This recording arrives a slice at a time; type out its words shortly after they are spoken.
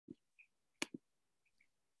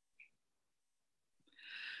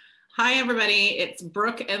Hi, everybody. It's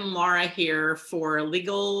Brooke and Laura here for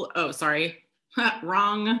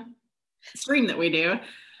wrong stream that we do,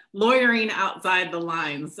 Lawyering Outside the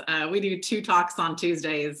Lines. We do 2 talks on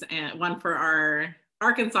Tuesdays, and one for our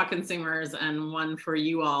Arkansas consumers and one for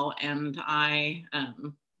you all. And I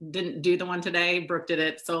didn't do the one today. Brooke did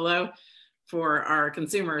it solo for our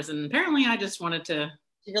consumers. And apparently I just wanted to.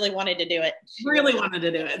 She really wanted to do it. Really wanted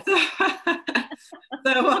to do it.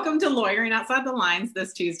 So welcome to Lawyering Outside the Lines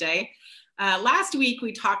this Tuesday. Last week,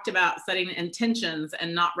 we talked about setting intentions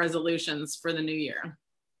and not resolutions for the new year.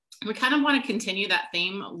 We kind of want to continue that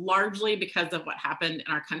theme largely because of what happened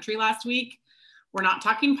in our country last week. We're not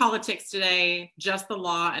talking politics today, just the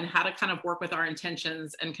law and how to kind of work with our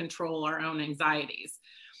intentions and control our own anxieties.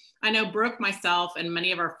 I know Brooke, myself, and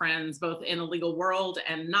many of our friends, both in the legal world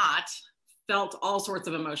and not, felt all sorts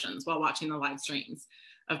of emotions while watching the live streams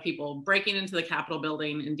of people breaking into the Capitol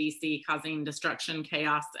building in DC, causing destruction,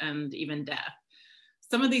 chaos, and even death.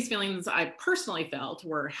 Some of these feelings I personally felt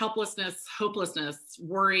were helplessness, hopelessness,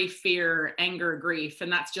 worry, fear, anger, grief,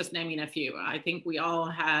 and that's just naming a few. I think we all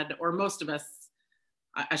had, or most of us,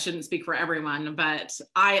 I shouldn't speak for everyone, but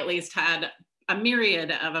I at least had a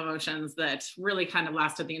myriad of emotions that really kind of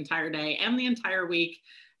lasted the entire day and the entire week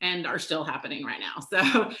and are still happening right now.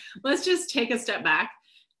 So let's just take a step back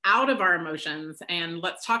out of our emotions and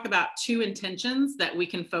let's talk about 2 intentions that we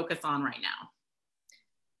can focus on right now.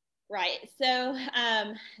 Right. So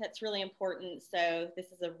that's really important. So this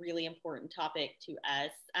is a really important topic to us.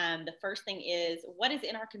 The first thing is what is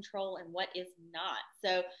in our control and what is not.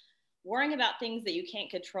 So worrying about things that you can't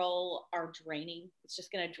control are draining. It's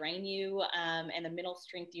just going to drain you and the mental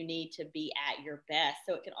strength you need to be at your best.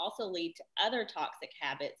 So it can also lead to other toxic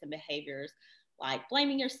habits and behaviors like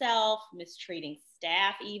blaming yourself, mistreating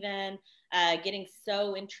staff even, getting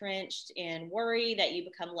so entrenched in worry that you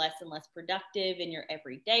become less and less productive in your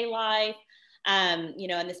everyday life. In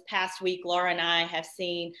this past week, Laura and I have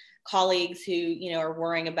seen colleagues who, are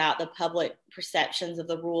worrying about the public perceptions of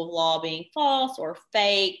the rule of law being false or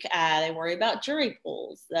fake. They worry about jury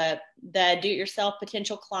pools, the do-it-yourself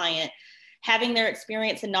potential client having their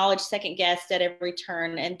experience and knowledge second guessed at every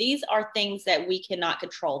turn. And these are things that we cannot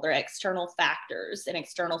control. They're external factors and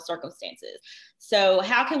external circumstances. So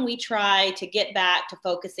how can we try to get back to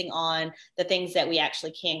focusing on the things that we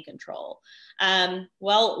actually can control?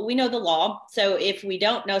 Well, we know the law. So if we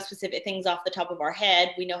don't know specific things off the top of our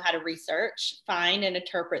head, we know how to research, find, and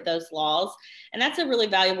interpret those laws. And that's a really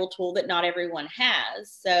valuable tool that not everyone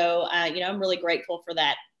has. So, I'm really grateful for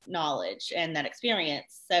that knowledge and that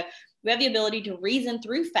experience. So we have the ability to reason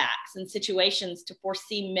through facts and situations to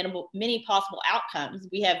foresee many possible outcomes.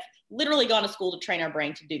 We have literally gone to school to train our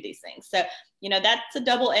brain to do these things. So, that's a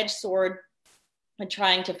double-edged sword in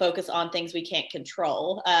trying to focus on things we can't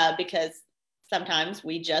control because sometimes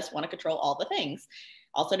we just want to control all the things.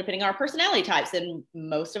 Also, depending on our personality types, and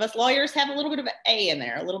most of us lawyers have a little bit of A in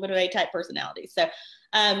there, a little bit of A-type personality. So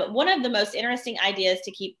one of the most interesting ideas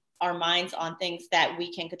to keep our minds on things that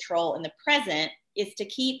we can control in the present is to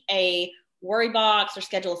keep a worry box or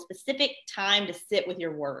schedule a specific time to sit with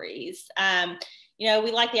your worries.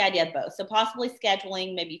 We like the idea of both. So possibly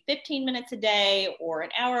scheduling maybe 15 minutes a day or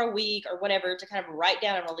an hour a week or whatever to kind of write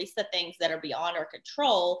down and release the things that are beyond our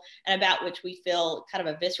control and about which we feel kind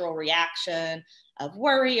of a visceral reaction of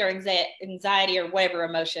worry or anxiety or whatever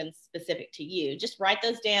emotions specific to you. Just write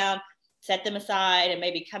those down, set them aside, and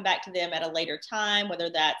maybe come back to them at a later time, whether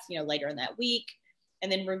that's, later in that week,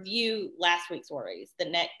 and then review last week's worries, the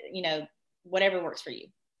next, whatever works for you.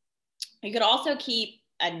 You could also keep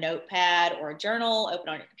a notepad or a journal open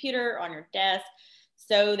on your computer, on your desk,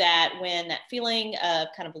 so that when that feeling of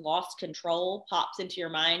kind of lost control pops into your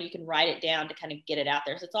mind, you can write it down to kind of get it out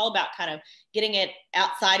there. So it's all about kind of getting it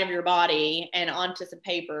outside of your body and onto some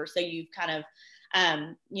paper. So you've kind of,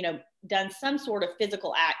 done some sort of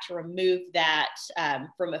physical act to remove that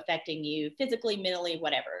from affecting you physically, mentally,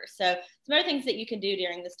 whatever. So some other things that you can do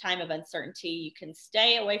during this time of uncertainty, you can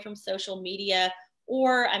stay away from social media,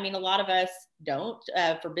 or, a lot of us don't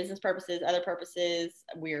for business purposes, other purposes,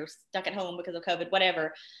 we're stuck at home because of COVID,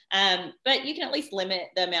 whatever. But you can at least limit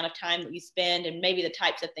the amount of time that you spend and maybe the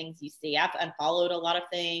types of things you see. I've unfollowed a lot of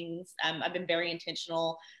things. I've been very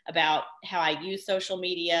intentional about how I use social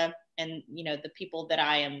media and, the people that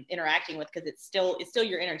I am interacting with, because it's still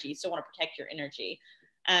your energy. You still want to protect your energy.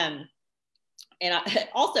 And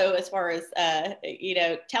also, as far as,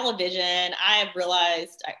 television, I have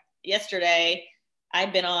realized yesterday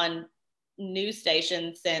I've been on news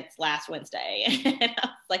stations since last Wednesday. And I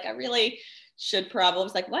was like, I really should probably,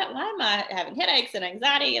 it's like, why am I having headaches and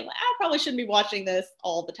anxiety? And I probably shouldn't be watching this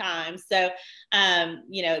all the time. So,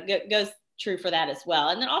 it goes true for that as well.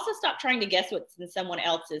 And then also stop trying to guess what's in someone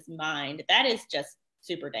else's mind. That is just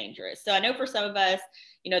super dangerous. So I know for some of us,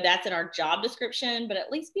 that's in our job description, but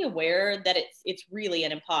at least be aware that it's really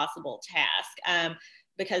an impossible task,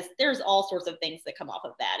 because there's all sorts of things that come off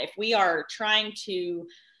of that. If we are trying to,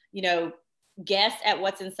 guess at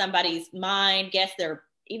what's in somebody's mind, guess their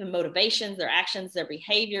even motivations, their actions, their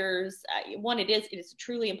behaviors, it is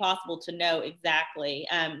truly impossible to know exactly,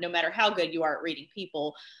 no matter how good you are at reading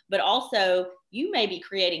people. But also, you may be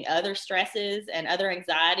creating other stresses and other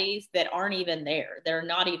anxieties that aren't even there. They're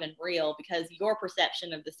not even real, because your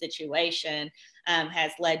perception of the situation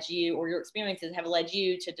has led you, or your experiences have led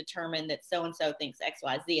you to determine that so-and-so thinks X,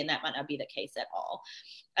 Y, Z, and that might not be the case at all.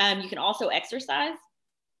 You can also exercise.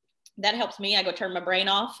 That helps me. I go turn my brain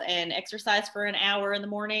off and exercise for an hour in the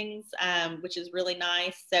mornings, which is really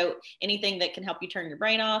nice. So anything that can help you turn your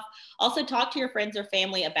brain off. Also, talk to your friends or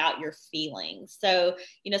family about your feelings. So,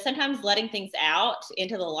 sometimes letting things out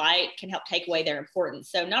into the light can help take away their importance.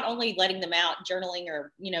 So not only letting them out, journaling,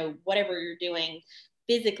 or, whatever you're doing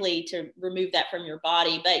physically to remove that from your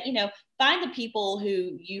body, but, find the people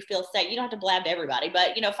who you feel safe. You don't have to blab to everybody,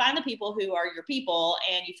 but, find the people who are your people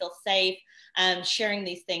and you feel safe sharing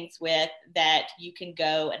these things with, that you can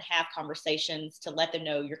go and have conversations to let them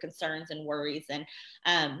know your concerns and worries. And,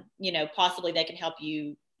 possibly they can help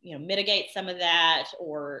you, mitigate some of that,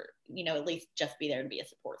 or, at least just be there to be a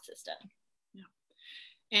support system. Yeah.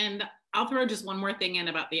 And I'll throw just one more thing in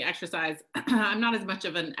about the exercise. I'm not as much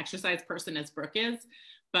of an exercise person as Brooke is,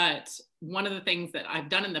 but one of the things that I've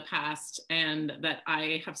done in the past and that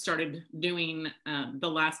I have started doing the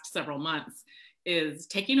last several months is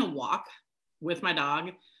taking a walk with my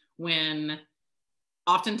dog, when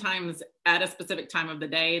oftentimes at a specific time of the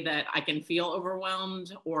day that I can feel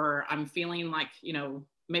overwhelmed, or I'm feeling like,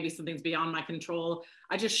 maybe something's beyond my control.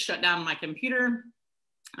 I just shut down my computer,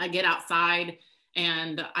 I get outside,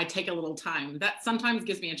 and I take a little time. That sometimes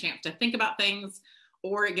gives me a chance to think about things,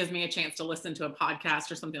 or it gives me a chance to listen to a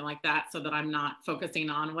podcast or something like that, so that I'm not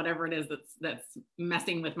focusing on whatever it is that's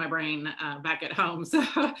messing with my brain back at home. So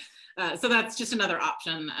that's just another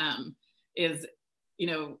option. Is,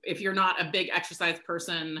 if you're not a big exercise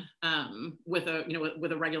person with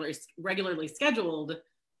a regularly scheduled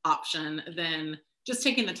option, then just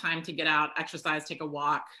taking the time to get out, exercise, take a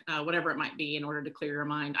walk, whatever it might be, in order to clear your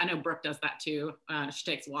mind. I know Brooke does that too. She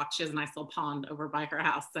takes walks. She has a nice little pond over by her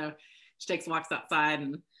house, so she takes walks outside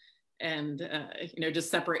and just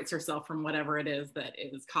separates herself from whatever it is that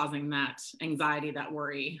is causing that anxiety, that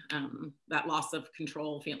worry, that loss of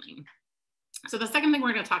control feeling. So the second thing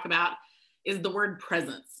we're going to talk about is the word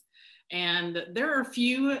presence. And there are a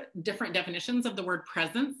few different definitions of the word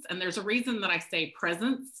presence, and there's a reason that I say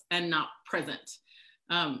presence and not present.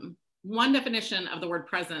 One definition of the word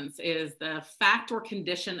presence is the fact or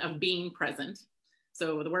condition of being present.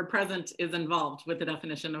 So the word present is involved with the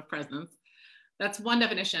definition of presence. That's one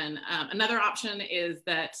definition. Another option is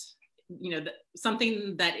that,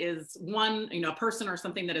 something that is a person or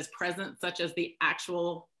something that is present, such as the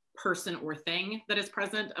actual person or thing that is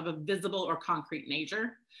present, of a visible or concrete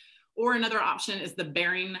nature. Or another option is the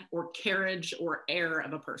bearing or carriage or air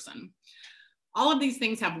of a person. All of these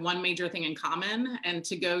things have one major thing in common. And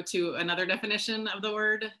to go to another definition of the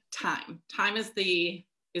word, time. Time is the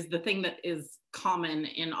thing that is common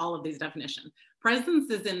in all of these definitions.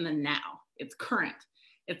 Presence is in the now. It's current.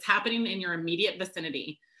 It's happening in your immediate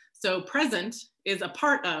vicinity. So present is a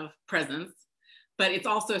part of presence, but it's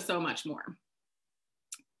also so much more.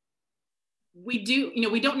 We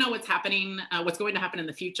don't know what's happening, what's going to happen in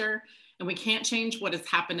the future, and we can't change what has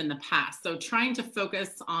happened in the past. So trying to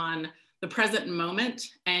focus on the present moment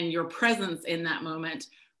and your presence in that moment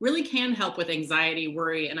really can help with anxiety,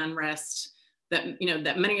 worry, and unrest that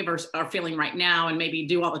many of us are feeling right now, and maybe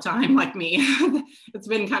do all the time, like me. It's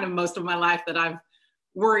been kind of most of my life that I've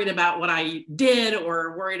worried about what I did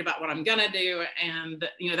or worried about what I'm gonna do. And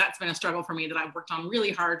that's been a struggle for me that I've worked on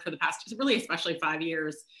really hard for the past, really especially 5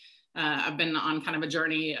 years. I've been on kind of a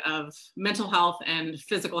journey of mental health and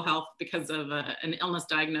physical health because of an illness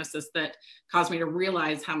diagnosis that caused me to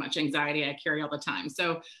realize how much anxiety I carry all the time.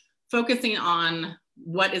 So focusing on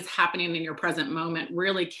what is happening in your present moment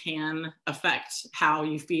really can affect how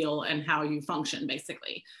you feel and how you function,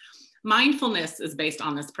 basically. Mindfulness is based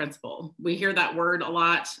on this principle. We hear that word a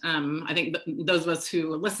lot. I think those of us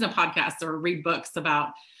who listen to podcasts or read books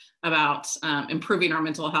about improving our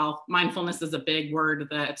mental health, mindfulness is a big word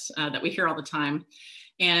that we hear all the time.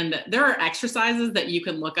 And there are exercises that you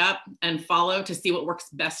can look up and follow to see what works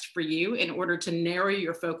best for you in order to narrow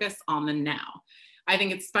your focus on the now. I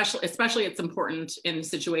think it's especially it's important in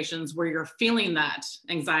situations where you're feeling that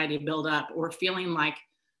anxiety build up, or feeling like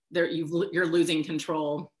you're losing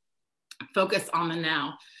control. Focus on the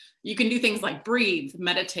now. You can do things like breathe,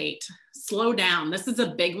 meditate, slow down. This is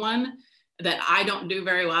a big one that I don't do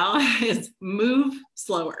very well, is move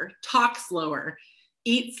slower, talk slower,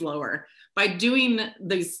 eat slower. By doing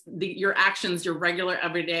your actions, your regular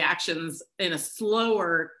everyday actions in a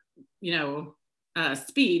slower,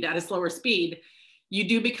 speed, at a slower speed, you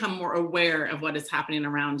do become more aware of what is happening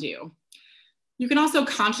around you. You can also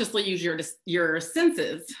consciously use your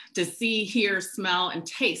senses to see, hear, smell, and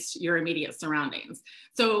taste your immediate surroundings.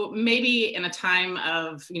 So maybe in a time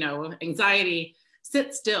of, anxiety,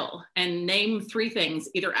 sit still and name 3 things,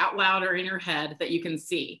 either out loud or in your head, that you can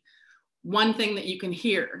see. 1 thing that you can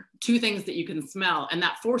hear, 2 things that you can smell, and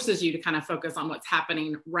that forces you to kind of focus on what's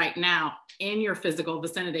happening right now in your physical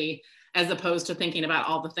vicinity, as opposed to thinking about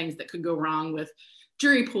all the things that could go wrong with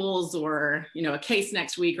jury pools or, a case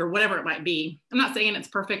next week or whatever it might be. I'm not saying it's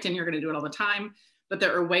perfect and you're going to do it all the time, but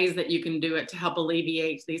there are ways that you can do it to help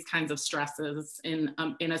alleviate these kinds of stresses in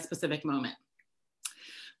a specific moment.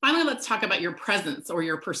 Finally, let's talk about your presence or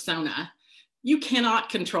your persona. You cannot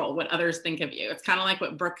control what others think of you. It's kind of like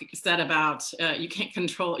what Brooke said about you can't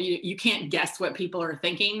control, you can't guess what people are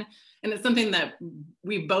thinking. And it's something that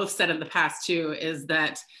we both said in the past too, is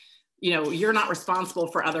that you're not responsible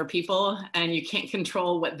for other people and you can't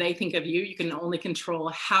control what they think of you. You can only control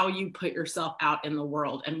how you put yourself out in the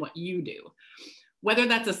world and what you do. Whether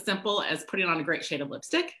that's as simple as putting on a great shade of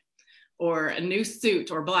lipstick or a new suit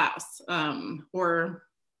or blouse, or,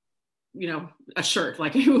 a shirt,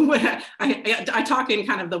 like I talk in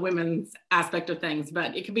kind of the women's aspect of things,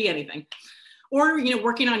 but it could be anything. Or,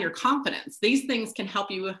 working on your confidence. These things can help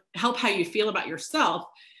how you feel about yourself.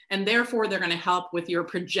 And therefore, they're going to help with your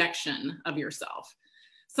projection of yourself.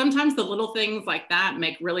 Sometimes the little things like that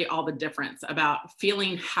make really all the difference about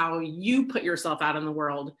feeling how you put yourself out in the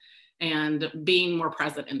world and being more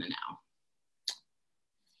present in the now.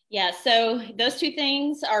 Yeah, so those 2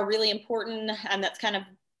 things are really important. And that's kind of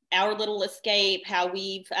our little escape, how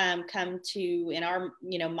we've come to, in our,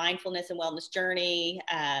 mindfulness and wellness journey,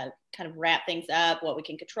 kind of wrap things up, what we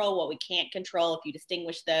can control, what we can't control. If you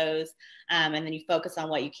distinguish those, and then you focus on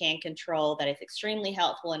what you can control, that is extremely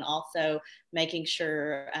helpful. And also making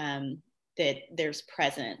sure that there's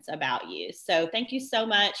presence about you. So thank you so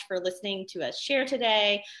much for listening to us share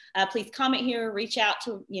today. Please comment here, reach out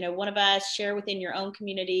to, one of us, share within your own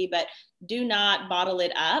community, but do not bottle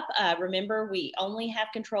it up. Remember, we only have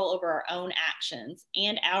control over our own actions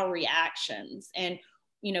and our reactions, and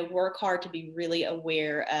work hard to be really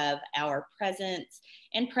aware of our presence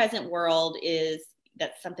and present world.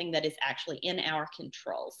 That's something that is actually in our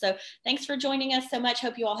control. So thanks for joining us so much.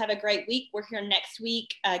 Hope you all have a great week. We're here next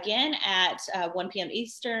week again at 1 p.m.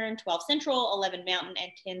 Eastern, 12 Central, 11 Mountain,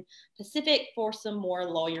 and 10 Pacific for some more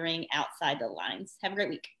lawyering outside the lines. Have a great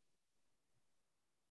week.